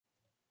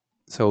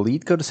So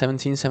LeetCode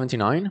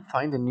 1779,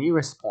 find the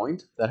nearest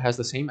point that has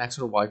the same x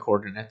or y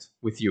coordinate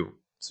with you.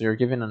 So you're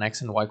given an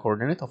x and y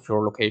coordinate of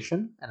your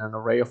location and an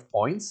array of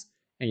points,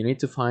 and you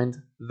need to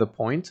find the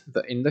point,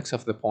 the index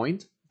of the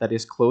point that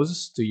is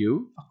closest to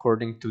you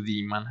according to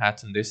the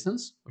Manhattan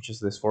distance, which is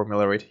this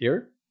formula right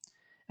here.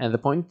 And the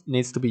point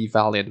needs to be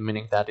valid,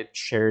 meaning that it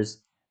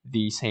shares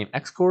the same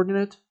x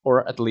coordinate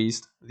or at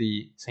least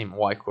the same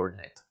y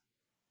coordinate.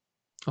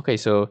 Okay,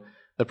 so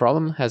the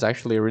problem has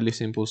actually a really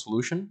simple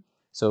solution.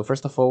 So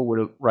first of all,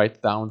 we'll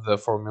write down the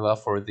formula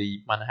for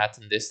the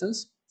Manhattan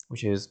distance,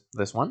 which is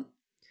this one.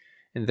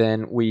 And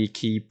then we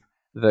keep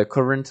the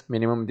current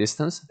minimum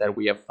distance that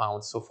we have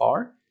found so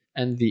far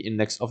and the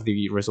index of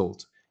the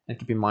result. And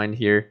keep in mind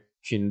here,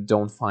 if you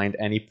don't find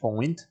any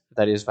point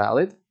that is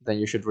valid, then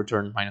you should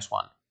return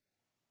 -1.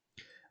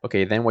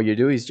 Okay, then what you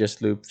do is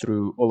just loop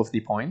through all of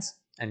the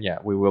points, and yeah,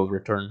 we will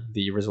return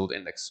the result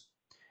index.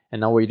 And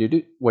now what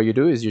you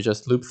do is you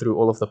just loop through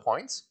all of the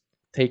points,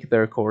 take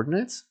their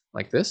coordinates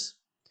like this,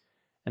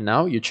 and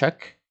now you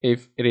check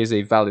if it is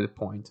a valid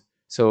point.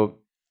 So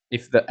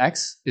if the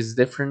x is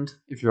different,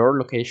 if your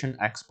location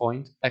x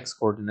point, x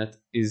coordinate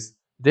is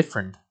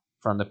different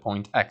from the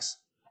point x,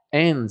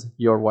 and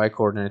your y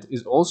coordinate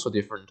is also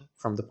different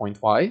from the point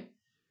y,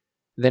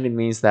 then it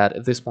means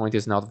that this point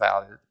is not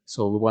valid.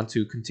 So we want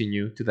to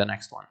continue to the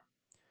next one.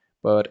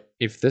 But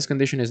if this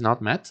condition is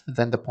not met,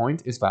 then the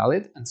point is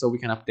valid, and so we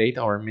can update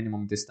our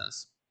minimum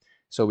distance.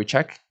 So we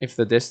check if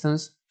the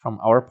distance from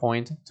our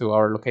point to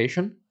our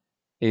location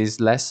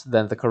is less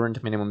than the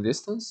current minimum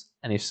distance,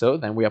 and if so,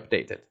 then we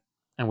update it.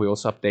 And we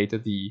also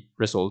updated the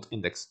result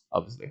index,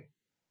 obviously.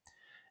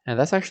 And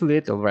that's actually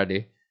it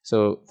already.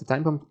 So the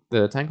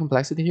time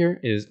complexity here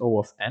is O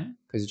of n,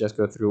 because you just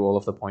go through all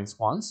of the points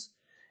once,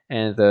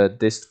 and the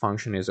dist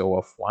function is O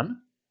of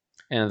 1.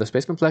 And the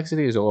space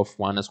complexity is O of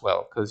 1 as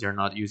well, because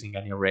you're not using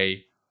any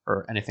array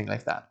or anything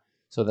like that.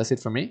 So that's it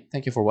for me.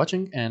 Thank you for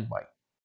watching, and bye.